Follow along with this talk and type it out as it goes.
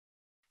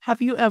Have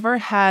you ever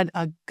had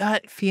a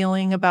gut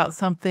feeling about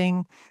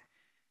something?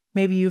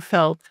 Maybe you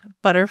felt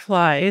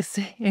butterflies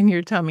in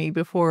your tummy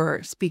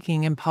before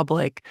speaking in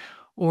public,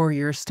 or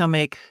your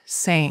stomach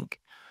sank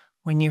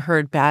when you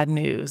heard bad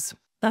news.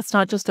 That's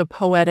not just a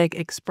poetic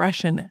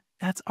expression,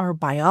 that's our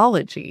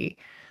biology.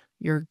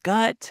 Your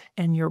gut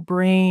and your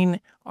brain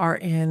are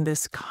in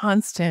this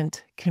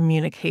constant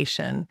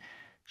communication,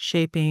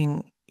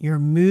 shaping your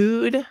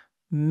mood,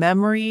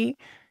 memory,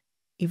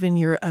 even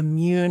your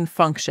immune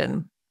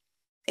function,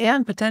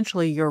 and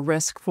potentially your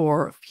risk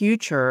for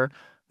future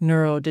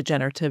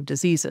neurodegenerative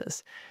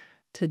diseases.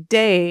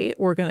 Today,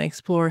 we're going to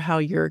explore how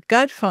your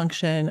gut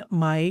function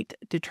might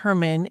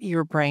determine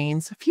your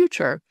brain's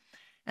future.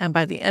 And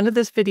by the end of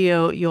this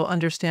video, you'll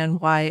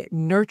understand why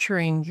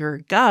nurturing your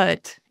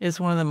gut is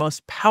one of the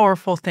most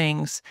powerful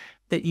things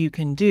that you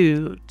can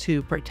do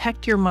to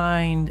protect your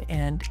mind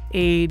and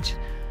age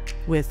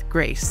with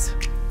grace.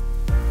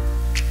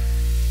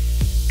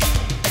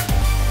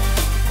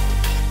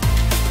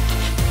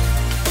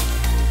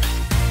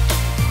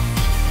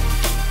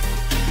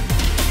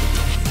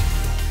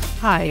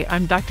 Hi,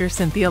 I'm Dr.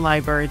 Cynthia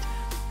Libert,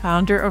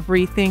 founder of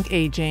Rethink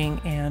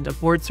Aging and a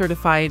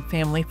board-certified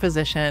family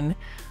physician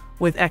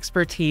with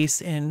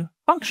expertise in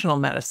functional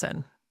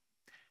medicine.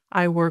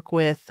 I work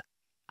with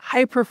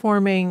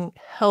high-performing,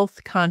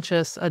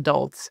 health-conscious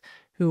adults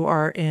who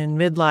are in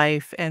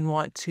midlife and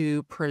want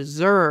to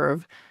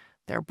preserve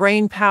their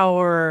brain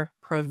power,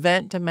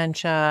 prevent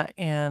dementia,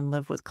 and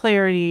live with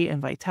clarity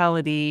and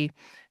vitality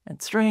and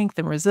strength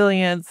and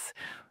resilience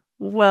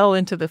well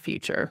into the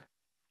future.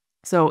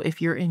 So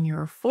if you're in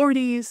your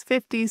 40s,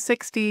 50s,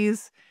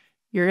 60s,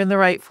 you're in the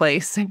right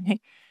place,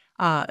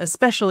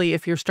 especially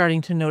if you're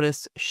starting to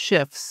notice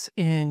shifts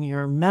in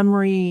your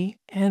memory,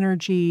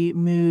 energy,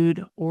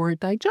 mood, or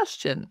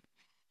digestion.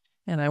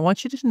 And I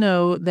want you to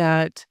know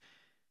that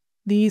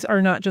these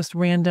are not just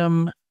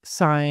random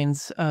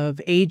signs of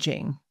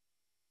aging.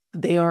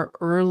 They are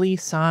early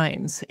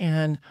signs.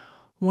 And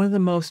one of the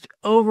most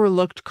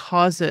overlooked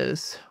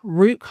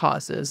root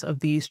causes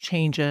of these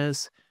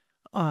changes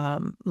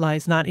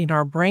lies not in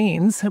our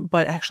brains,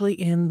 but actually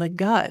in the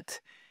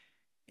gut.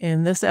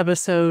 In this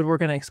episode, we're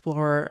going to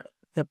explore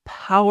the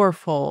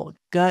powerful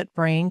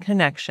gut-brain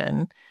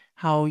connection,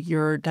 how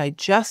your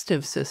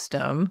digestive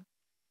system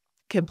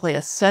can play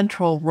a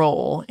central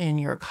role in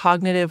your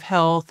cognitive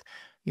health,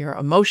 your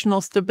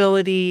emotional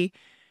stability,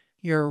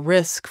 your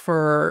risk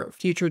for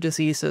future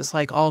diseases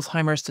like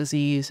Alzheimer's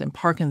disease and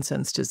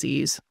Parkinson's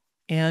disease,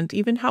 and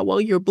even how well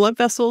your blood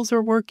vessels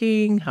are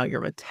working, how your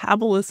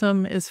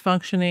metabolism is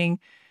functioning.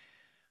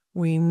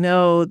 We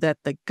know that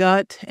the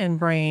gut and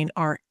brain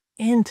are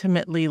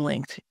intimately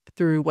linked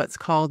through what's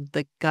called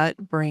the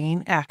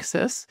gut-brain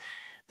axis.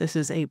 This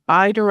is a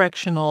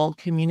bidirectional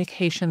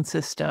communication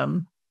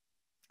system,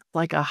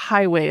 like a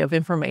highway of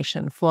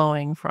information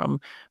flowing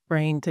from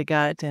brain to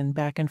gut and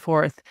back and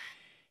forth.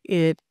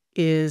 It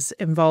is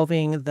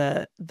involving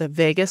the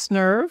vagus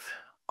nerve,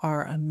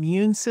 our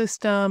immune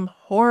system,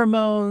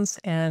 hormones,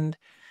 and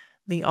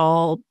the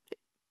all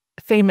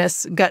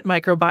famous gut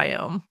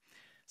microbiome.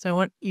 So I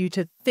want you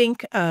to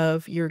think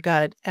of your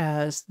gut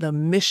as the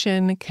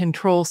mission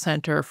control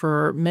center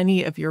for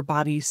many of your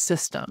body's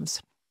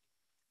systems.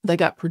 The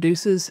gut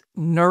produces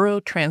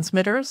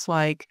neurotransmitters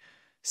like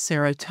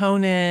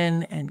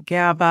serotonin and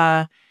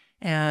GABA,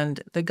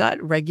 and the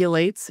gut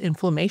regulates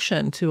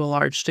inflammation to a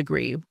large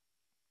degree.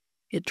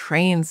 It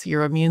trains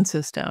your immune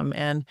system,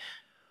 and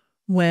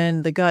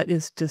when the gut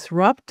is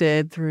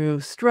disrupted through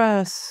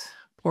stress,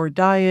 poor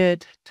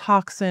diet,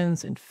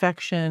 toxins,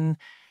 infection,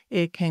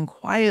 it can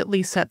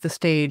quietly set the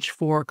stage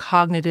for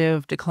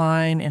cognitive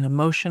decline and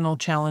emotional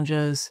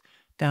challenges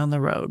down the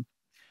road.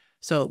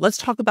 So let's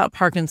talk about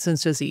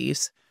Parkinson's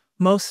disease.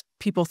 Most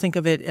people think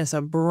of it as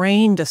a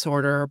brain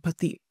disorder, but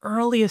the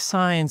earliest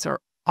signs are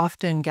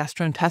often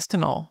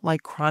gastrointestinal,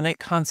 like chronic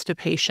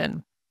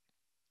constipation.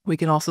 We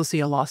can also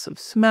see a loss of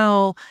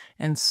smell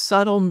and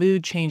subtle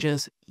mood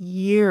changes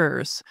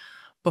years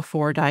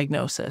before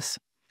diagnosis.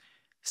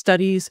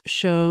 Studies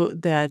show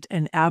that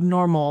an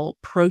abnormal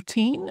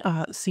protein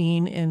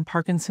seen in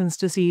Parkinson's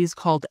disease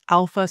called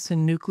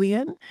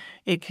alpha-synuclein,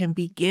 it can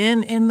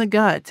begin in the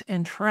gut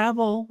and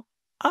travel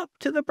up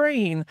to the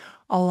brain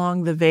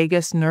along the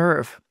vagus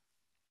nerve.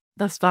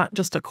 That's not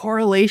just a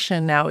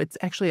correlation now, it's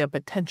actually a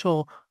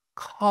potential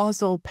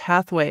causal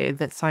pathway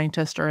that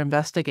scientists are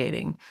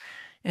investigating.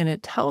 And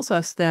it tells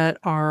us that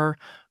our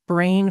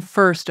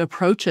brain-first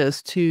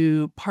approaches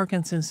to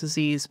Parkinson's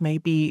disease may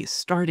be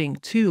starting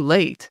too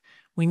late.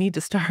 We need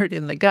to start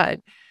in the gut.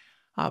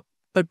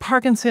 But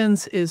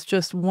Parkinson's is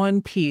just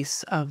one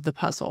piece of the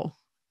puzzle.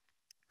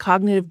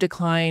 Cognitive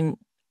decline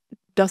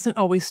doesn't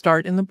always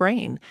start in the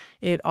brain.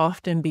 It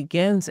often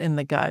begins in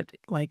the gut,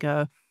 like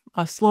a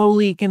slow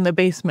leak in the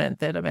basement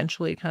that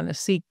eventually kind of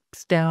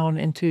seeps down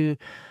into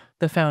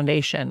the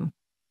foundation.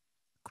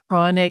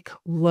 Chronic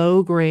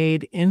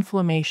low-grade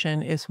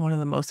inflammation is one of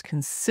the most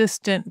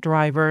consistent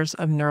drivers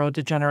of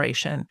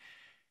neurodegeneration.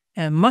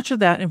 And much of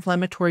that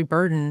inflammatory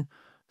burden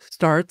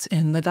starts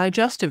in the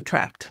digestive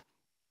tract.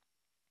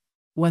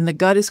 When the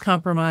gut is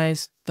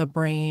compromised, the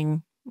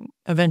brain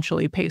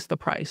eventually pays the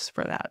price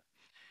for that.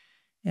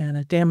 And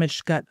a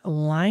damaged gut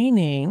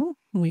lining,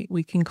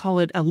 we can call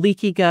it a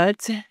leaky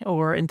gut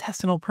or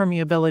intestinal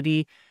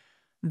permeability,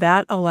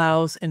 that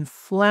allows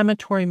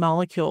inflammatory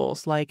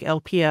molecules like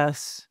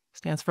LPS,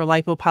 stands for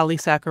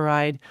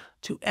lipopolysaccharide,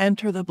 to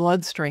enter the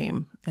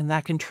bloodstream. And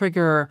that can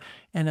trigger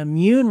an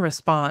immune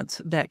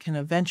response that can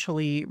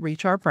eventually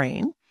reach our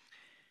brain.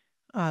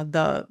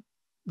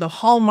 The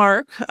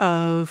hallmark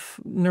of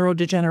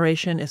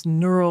neurodegeneration is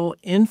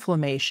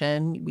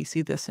neuroinflammation. We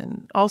see this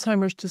in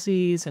Alzheimer's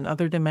disease and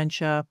other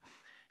dementias,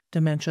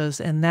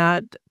 and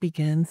that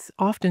begins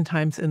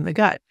oftentimes in the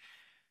gut.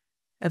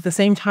 At the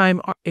same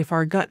time, if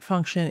our gut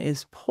function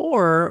is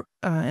poor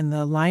and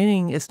the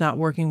lining is not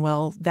working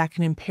well, that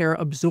can impair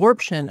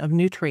absorption of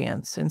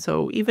nutrients. And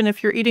so even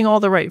if you're eating all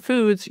the right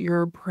foods,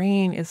 your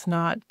brain is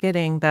not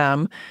getting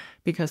them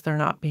because they're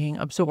not being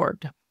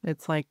absorbed.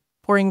 It's like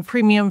pouring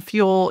premium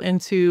fuel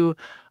into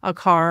a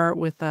car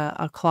with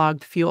a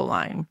clogged fuel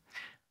line.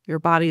 Your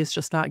body is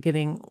just not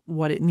getting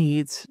what it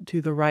needs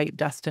to the right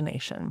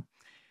destination.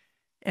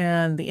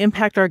 And the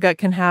impact our gut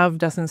can have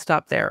doesn't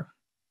stop there.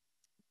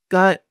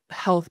 Gut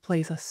health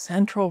plays a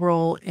central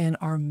role in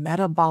our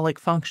metabolic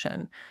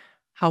function,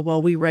 how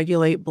well we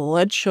regulate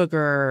blood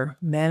sugar,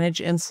 manage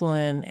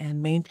insulin,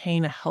 and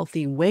maintain a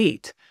healthy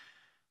weight.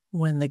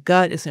 When the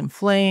gut is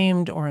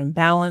inflamed or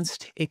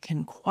imbalanced, it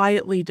can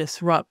quietly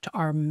disrupt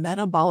our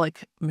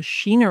metabolic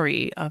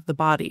machinery of the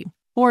body.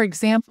 For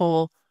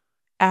example,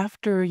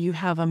 after you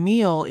have a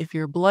meal, if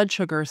your blood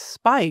sugar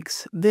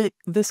spikes,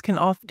 this can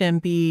often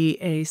be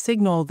a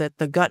signal that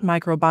the gut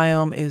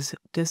microbiome is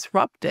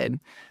disrupted,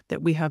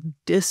 that we have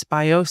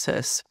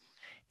dysbiosis,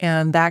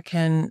 and that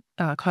can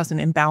cause an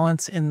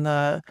imbalance in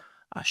the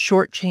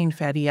short-chain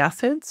fatty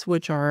acids,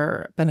 which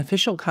are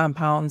beneficial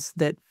compounds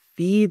that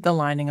feed the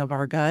lining of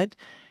our gut.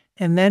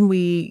 And then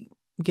we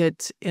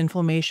get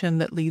inflammation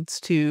that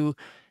leads to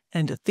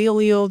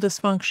endothelial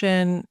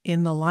dysfunction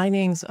in the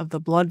linings of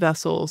the blood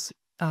vessels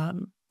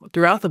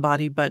throughout the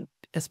body, but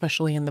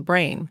especially in the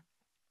brain.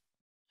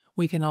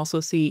 We can also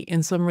see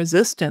insulin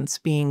resistance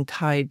being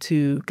tied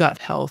to gut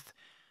health.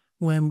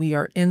 When we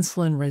are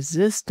insulin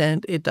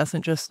resistant, it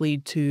doesn't just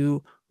lead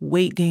to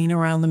weight gain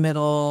around the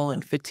middle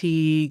and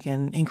fatigue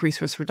and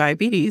increased risk for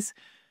diabetes.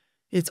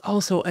 It's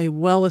also a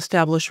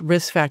well-established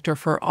risk factor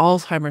for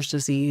Alzheimer's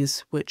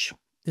disease, which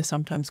is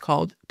sometimes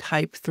called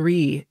type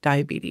 3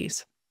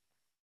 diabetes.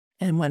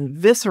 And when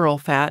visceral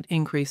fat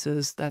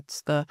increases,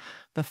 that's the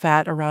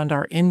fat around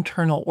our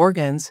internal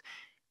organs,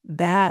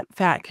 that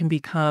fat can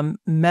become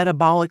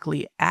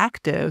metabolically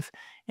active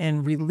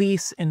and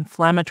release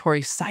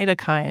inflammatory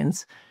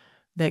cytokines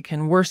that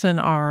can worsen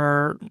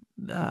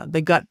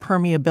the gut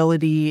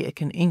permeability. It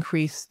can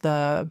increase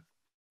the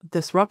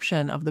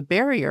disruption of the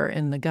barrier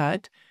in the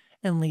gut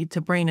and lead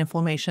to brain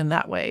inflammation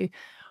that way.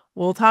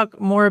 We'll talk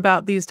more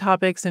about these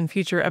topics in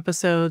future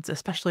episodes,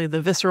 especially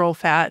the visceral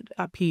fat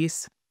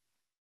piece.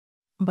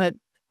 But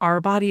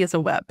our body is a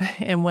web,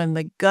 and when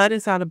the gut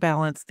is out of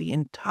balance, the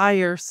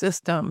entire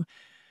system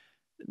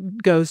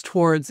goes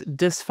towards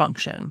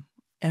dysfunction.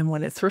 And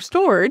when it's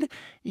restored,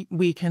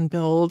 we can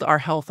build our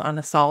health on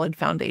a solid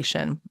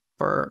foundation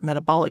for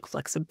metabolic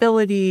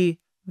flexibility,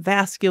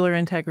 vascular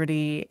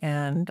integrity,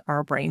 and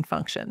our brain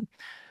function.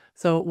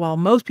 So while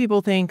most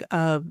people think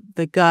of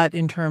the gut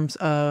in terms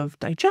of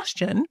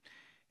digestion,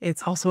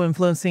 it's also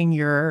influencing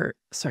your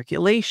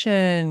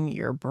circulation,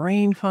 your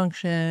brain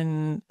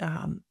function,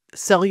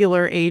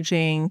 cellular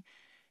aging,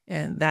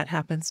 and that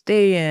happens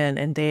day in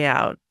and day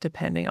out,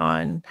 depending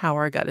on how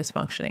our gut is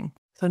functioning.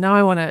 So now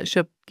I want to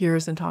shift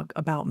gears and talk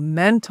about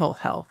mental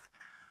health.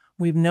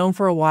 We've known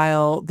for a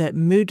while that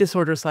mood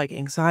disorders like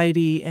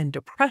anxiety and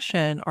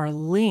depression are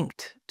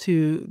linked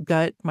to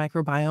gut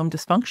microbiome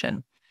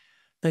dysfunction.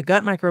 The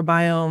gut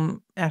microbiome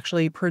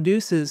actually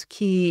produces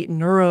key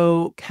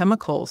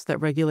neurochemicals that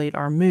regulate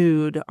our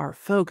mood, our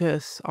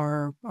focus,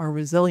 our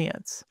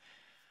resilience.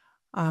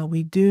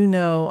 We do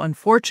know,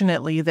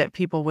 unfortunately, that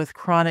people with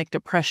chronic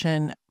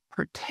depression,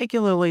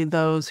 particularly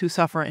those who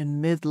suffer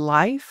in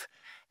midlife,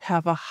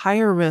 have a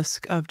higher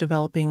risk of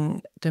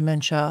developing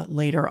dementia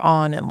later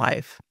on in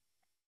life.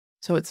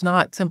 So it's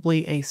not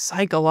simply a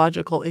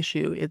psychological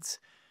issue. It's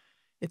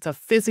a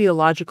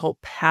physiological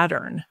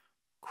pattern.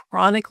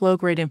 Chronic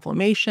low-grade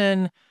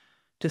inflammation,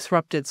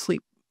 disrupted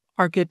sleep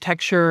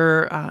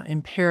architecture,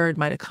 impaired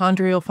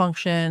mitochondrial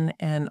function,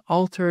 and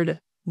altered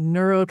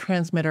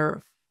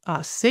neurotransmitter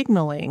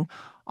signaling,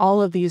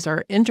 all of these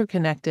are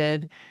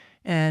interconnected,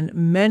 and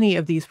many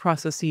of these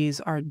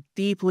processes are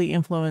deeply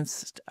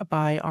influenced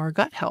by our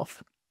gut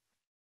health.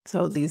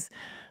 So these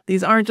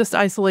aren't just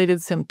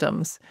isolated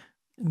symptoms.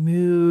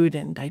 Mood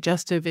and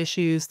digestive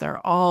issues,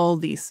 they're all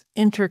these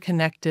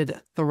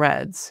interconnected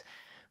threads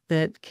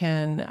that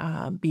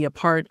can be a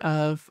part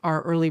of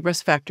our early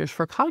risk factors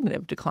for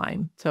cognitive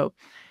decline. So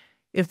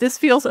if this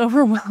feels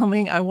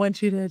overwhelming, I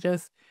want you to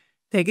just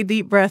take a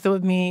deep breath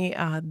with me.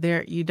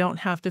 You don't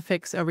have to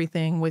fix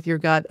everything with your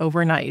gut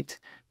overnight,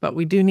 but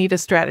we do need a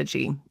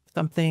strategy,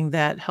 something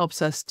that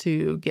helps us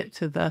to get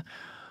to the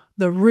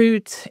the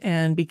root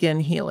and begin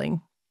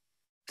healing.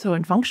 So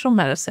in functional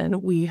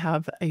medicine, we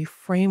have a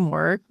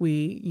framework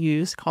we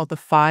use called the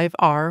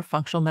 5R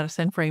functional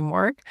medicine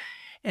framework,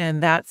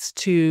 and that's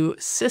to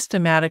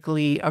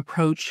systematically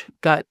approach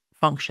gut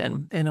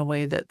function in a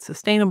way that's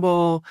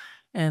sustainable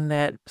and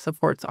that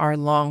supports our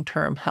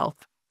long-term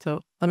health.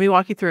 So let me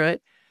walk you through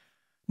it.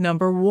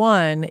 Number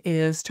one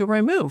is to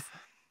remove.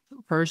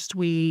 First,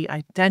 we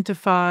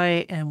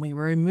identify and we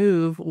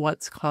remove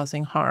what's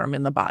causing harm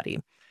in the body.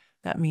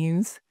 That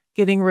means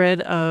getting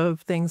rid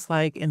of things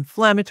like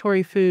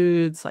inflammatory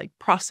foods, like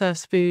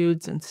processed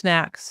foods and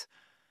snacks,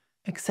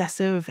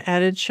 excessive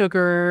added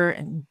sugar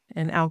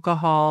and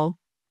alcohol.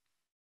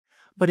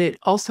 But it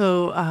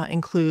also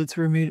includes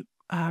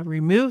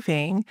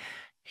removing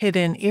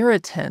hidden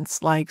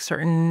irritants like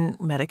certain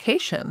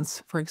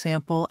medications, for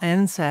example,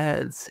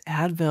 NSAIDs,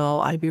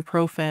 Advil,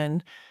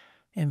 ibuprofen,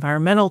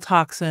 environmental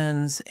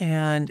toxins,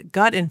 and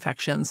gut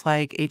infections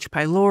like H.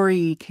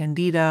 pylori,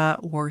 Candida,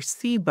 or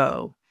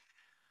SIBO.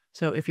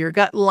 So if your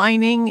gut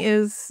lining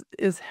is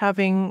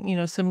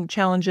having, some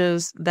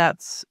challenges,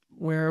 that's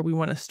where we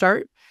want to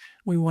start.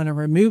 We want to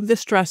remove the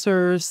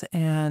stressors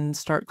and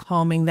start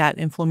calming that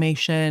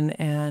inflammation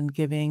and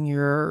giving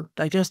your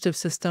digestive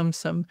system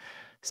some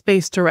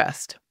space to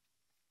rest.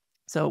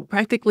 So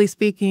practically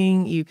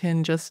speaking, you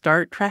can just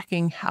start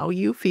tracking how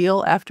you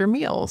feel after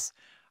meals.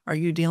 Are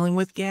you dealing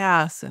with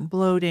gas and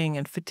bloating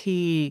and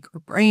fatigue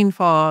or brain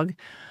fog?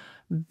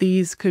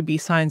 These could be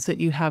signs that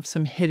you have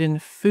some hidden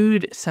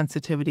food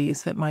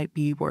sensitivities that might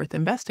be worth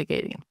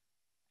investigating.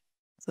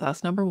 So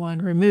that's number one,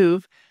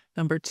 remove.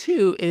 Number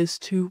two is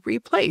to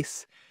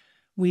replace.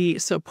 We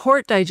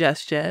support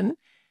digestion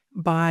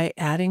by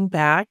adding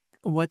back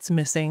what's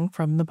missing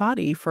from the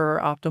body for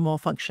optimal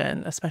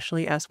function,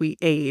 especially as we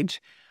age.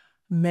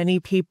 Many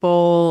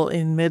people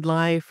in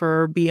midlife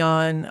or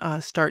beyond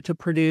start to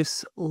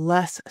produce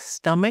less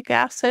stomach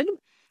acid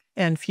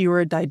and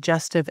fewer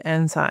digestive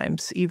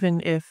enzymes,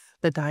 even if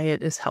the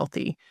diet is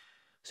healthy.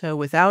 So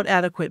without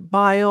adequate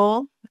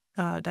bile,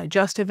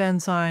 digestive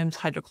enzymes,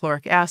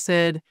 hydrochloric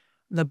acid,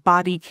 the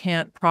body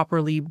can't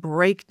properly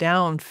break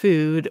down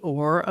food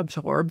or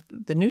absorb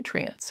the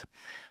nutrients.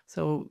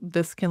 So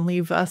this can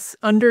leave us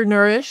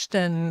undernourished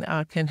and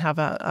can have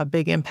a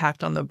big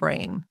impact on the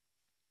brain.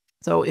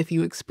 So if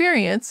you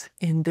experience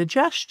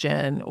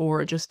indigestion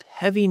or just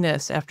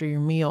heaviness after your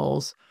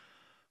meals,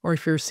 or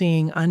if you're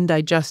seeing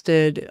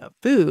undigested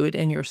food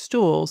in your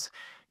stools,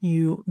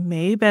 you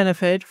may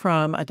benefit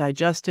from a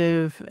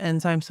digestive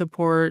enzyme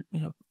support,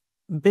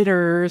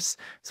 bitters,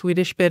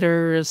 Swedish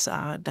bitters,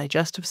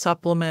 digestive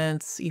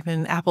supplements,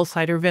 even apple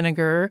cider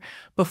vinegar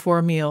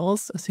before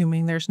meals,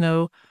 assuming there's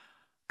no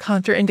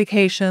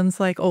contraindications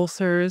like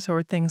ulcers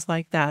or things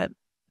like that.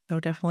 So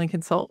definitely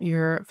consult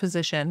your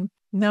physician.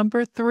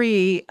 Number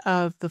 3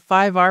 of the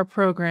 5R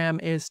program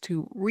is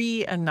to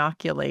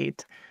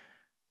re-inoculate.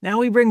 Now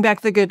we bring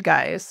back the good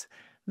guys.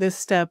 This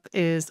step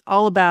is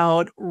all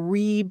about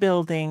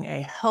rebuilding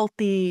a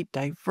healthy,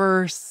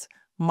 diverse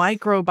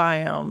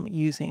microbiome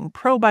using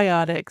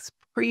probiotics,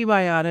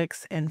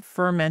 prebiotics, and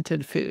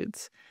fermented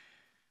foods.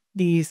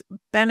 These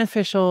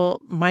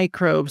beneficial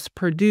microbes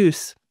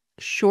produce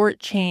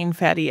short-chain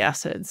fatty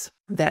acids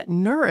that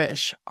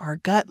nourish our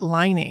gut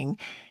lining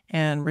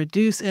and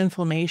reduce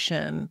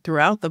inflammation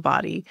throughout the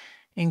body,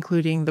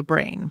 including the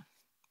brain.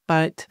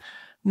 But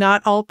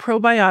not all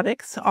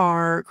probiotics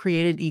are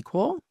created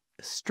equal.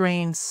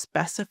 Strain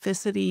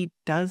specificity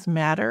does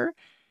matter,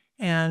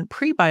 and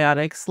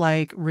prebiotics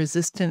like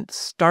resistant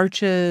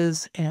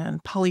starches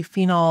and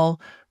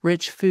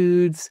polyphenol-rich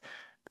foods,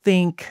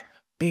 think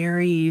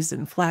berries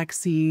and flax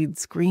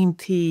seeds, green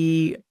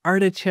tea,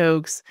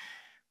 artichokes,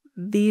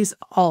 these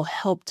all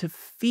help to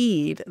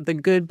feed the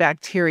good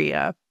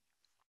bacteria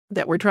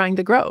that we're trying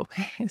to grow.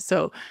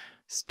 So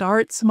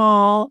start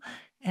small,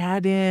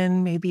 add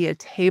in maybe a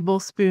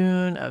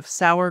tablespoon of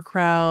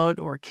sauerkraut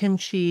or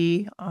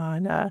kimchi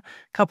on a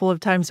couple of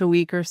times a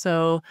week or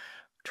so.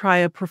 Try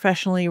a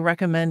professionally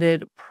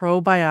recommended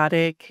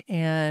probiotic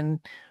and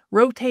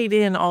rotate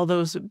in all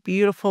those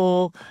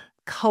beautiful,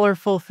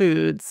 colorful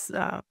foods,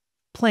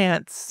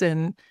 plants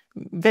and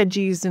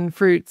veggies and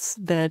fruits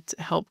that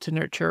help to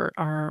nurture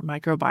our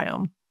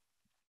microbiome.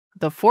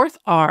 The 4th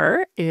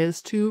R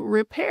is to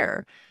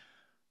repair.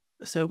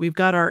 So we've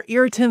got our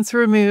irritants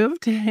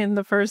removed in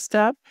the first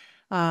step.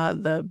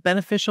 The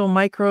beneficial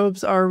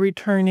microbes are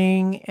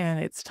returning, and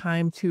it's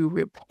time to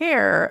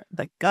repair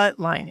the gut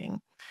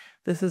lining.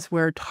 This is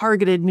where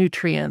targeted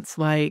nutrients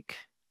like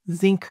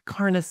zinc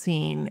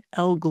carnosine,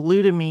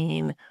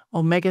 L-glutamine,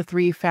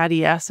 omega-3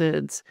 fatty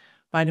acids,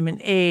 vitamin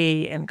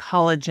A, and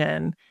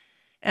collagen,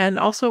 and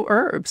also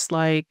herbs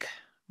like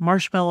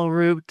marshmallow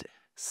root,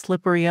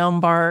 slippery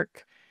elm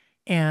bark,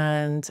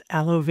 and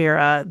aloe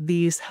vera.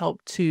 These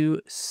help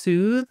to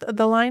soothe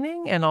the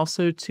lining and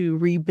also to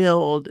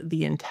rebuild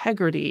the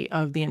integrity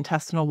of the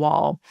intestinal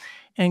wall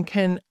and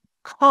can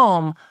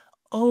calm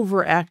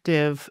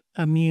overactive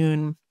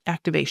immune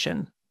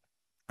activation.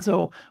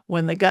 So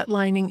when the gut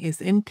lining is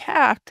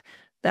intact,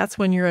 That's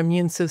when your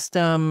immune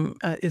system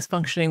is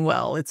functioning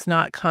well. It's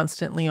not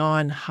constantly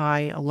on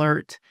high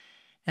alert.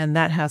 And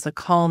that has a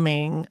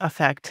calming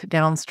effect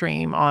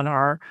downstream on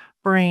our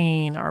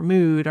brain, our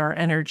mood, our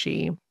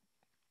energy.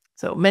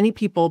 So many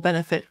people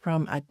benefit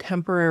from a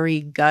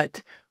temporary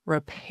gut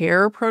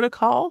repair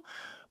protocol.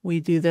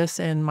 We do this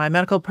in my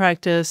medical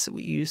practice.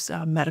 We use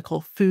medical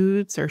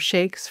foods or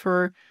shakes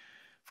for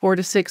 4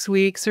 to 6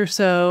 weeks or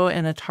so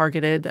and a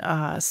targeted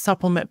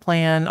supplement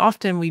plan.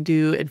 Often we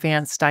do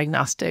advanced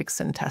diagnostics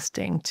and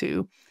testing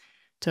to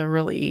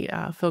really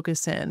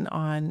focus in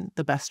on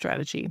the best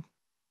strategy.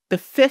 The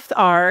fifth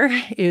R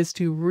is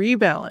to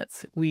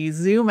rebalance. We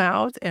zoom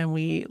out and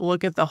we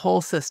look at the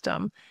whole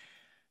system.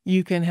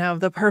 You can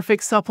have the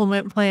perfect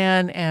supplement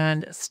plan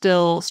and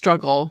still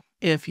struggle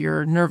if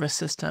your nervous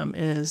system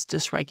is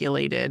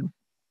dysregulated.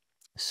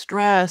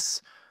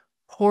 Stress,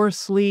 poor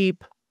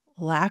sleep,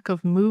 lack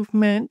of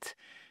movement,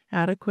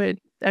 adequate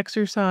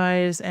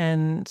exercise,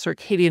 and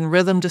circadian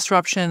rhythm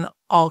disruption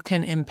all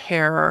can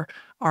impair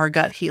our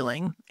gut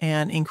healing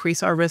and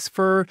increase our risk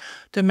for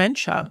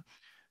dementia.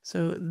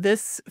 So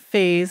this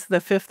phase, the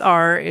fifth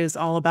R, is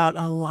all about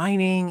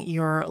aligning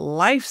your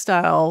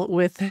lifestyle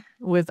with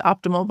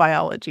optimal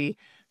biology.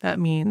 That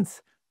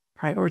means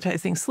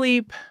prioritizing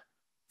sleep,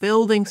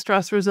 building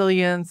stress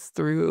resilience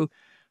through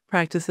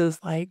practices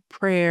like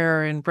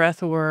prayer and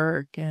breath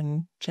work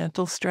and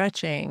gentle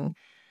stretching,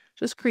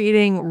 just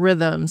creating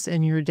rhythms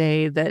in your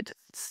day that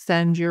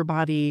send your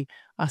body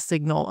a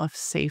signal of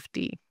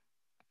safety.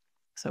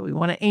 So we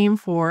want to aim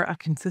for a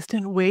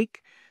consistent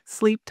wake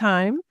sleep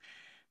time.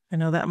 I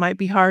know that might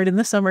be hard in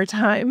the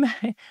summertime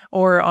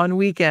or on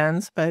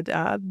weekends, but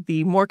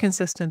the more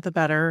consistent, the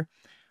better.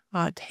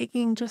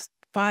 Taking just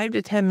 5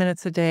 to 10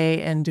 minutes a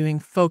day and doing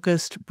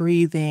focused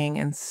breathing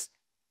and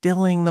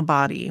stilling the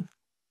body.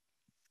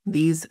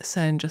 These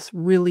send just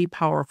really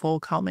powerful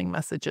calming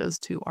messages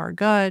to our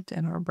gut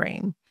and our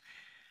brain.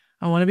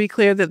 I want to be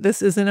clear that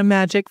this isn't a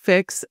magic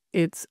fix.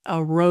 It's a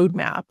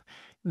roadmap.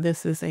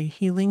 This is a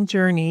healing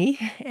journey,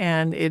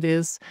 and it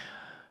is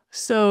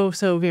so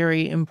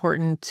very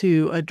important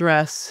to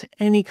address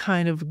any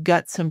kind of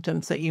gut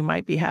symptoms that you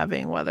might be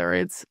having, whether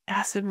it's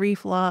acid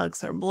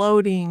reflux or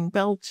bloating,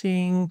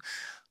 belching,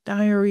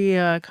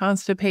 diarrhea,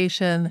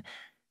 constipation.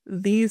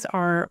 These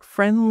are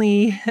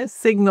friendly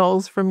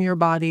signals from your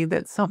body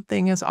that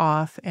something is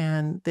off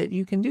and that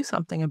you can do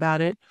something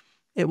about it.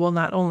 It will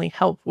not only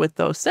help with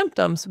those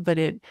symptoms, but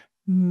it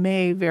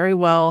may very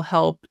well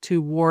help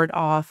to ward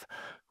off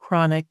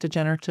chronic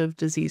degenerative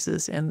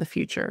diseases in the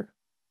future.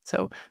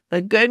 So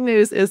the good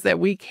news is that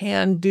we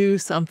can do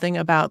something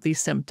about these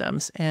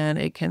symptoms, and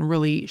it can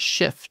really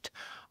shift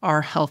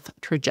our health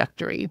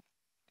trajectory.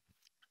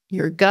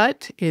 Your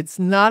gut, it's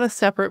not a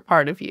separate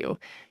part of you.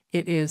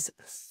 It is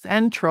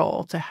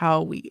central to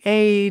how we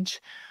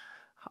age,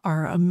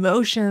 our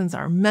emotions,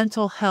 our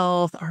mental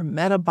health, our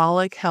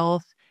metabolic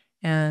health,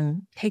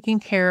 and taking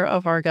care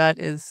of our gut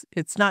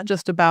it's not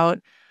just about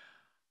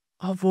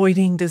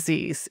avoiding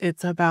disease.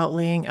 It's about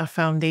laying a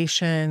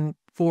foundation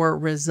for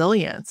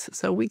resilience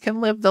so we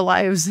can live the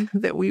lives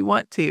that we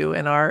want to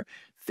in our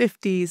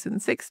 50s and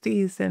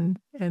 60s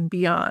and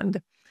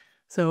beyond.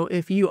 So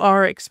if you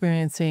are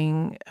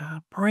experiencing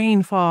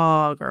brain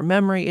fog or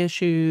memory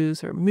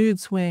issues or mood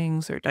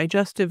swings or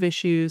digestive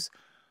issues,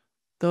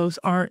 those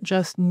aren't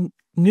just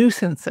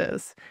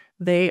nuisances.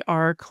 They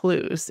are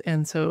clues.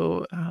 And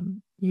so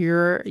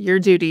your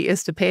duty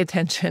is to pay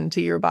attention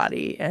to your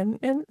body and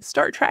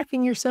start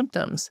tracking your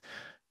symptoms.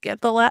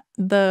 Get the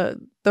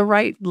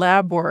right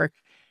lab work,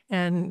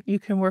 and you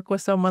can work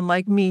with someone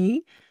like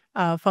me,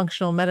 a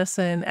functional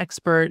medicine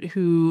expert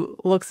who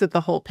looks at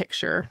the whole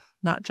picture,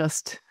 not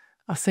just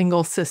a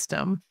single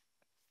system.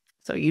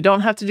 So you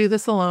don't have to do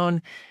this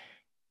alone.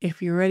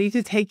 If you're ready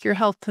to take your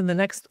health to the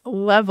next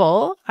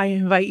level, I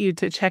invite you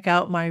to check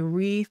out my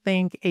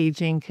Rethink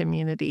Aging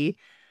community.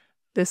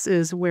 This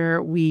is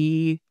where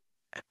we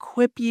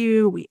equip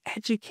you, we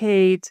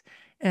educate,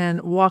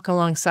 and walk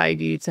alongside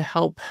you to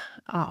help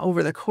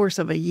over the course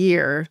of a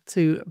year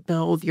to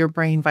build your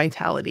brain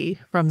vitality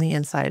from the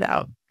inside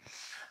out.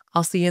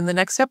 I'll see you in the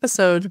next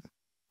episode.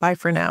 Bye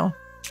for now.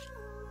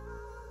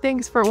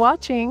 Thanks for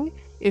watching.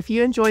 If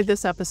you enjoyed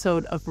this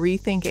episode of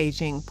Rethink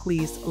Aging,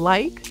 please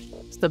like,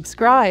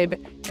 subscribe,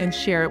 and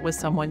share it with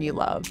someone you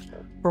love.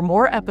 For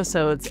more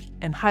episodes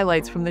and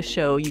highlights from the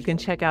show, you can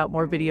check out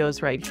more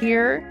videos right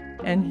here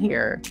and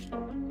here.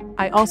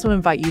 I also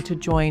invite you to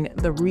join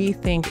the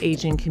Rethink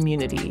Aging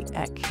community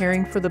at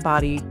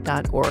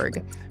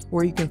caringforthebody.org,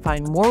 where you can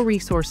find more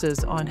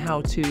resources on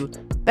how to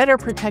better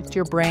protect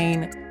your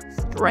brain,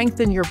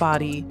 strengthen your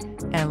body,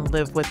 and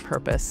live with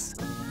purpose.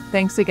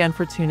 Thanks again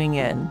for tuning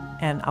in,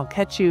 and I'll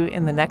catch you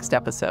in the next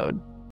episode.